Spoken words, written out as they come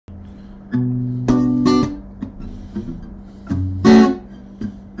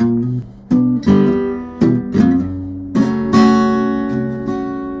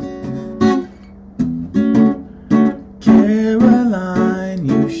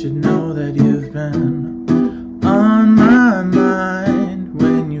should know that you've been on my mind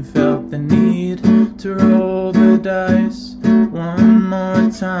when you felt the need to roll the dice one more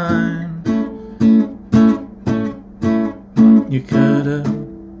time. You could have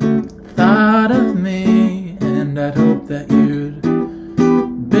thought of me, and I'd hope that you'd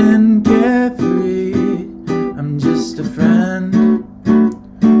been carefree. I'm just a friend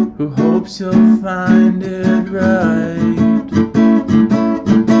who hopes you'll find it right.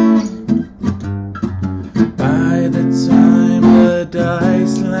 By the time the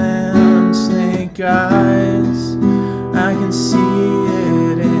dice land snake eyes, I can see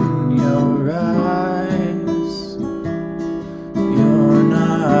it in your eyes. You're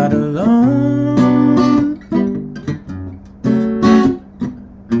not alone.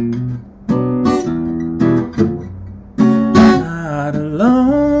 Not alone.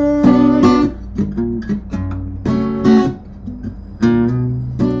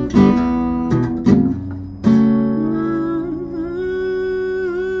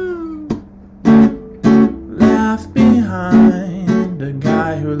 Behind a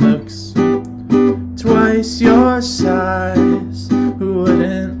guy who looks twice your size, who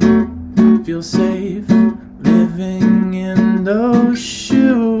wouldn't feel safe living in those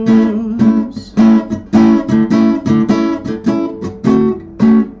shoes.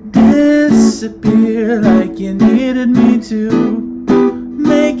 Disappear like you needed me to,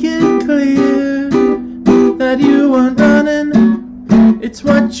 make it clear that you weren't running. It's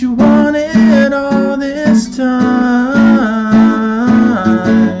what you wanted all this time.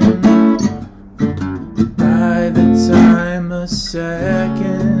 By the time a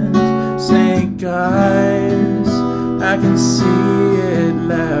second snake eyes, I can see it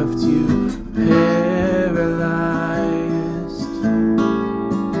left you paralyzed.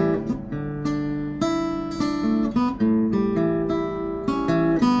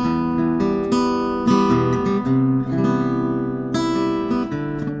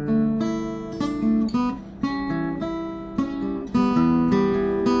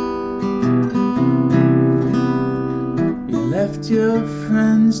 Left your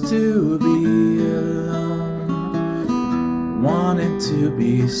friends to be alone, wanted to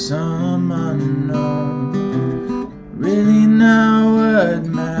be some unknown. Really now what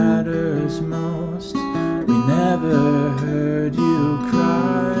matters most, we never heard you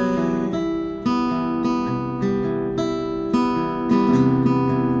cry.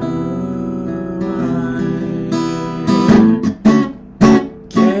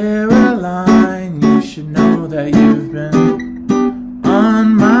 Caroline, you should know that you've been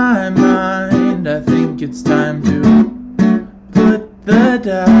on my mind. I think it's time to put the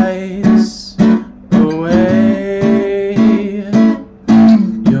dice away.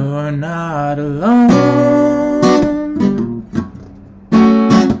 You're not alone.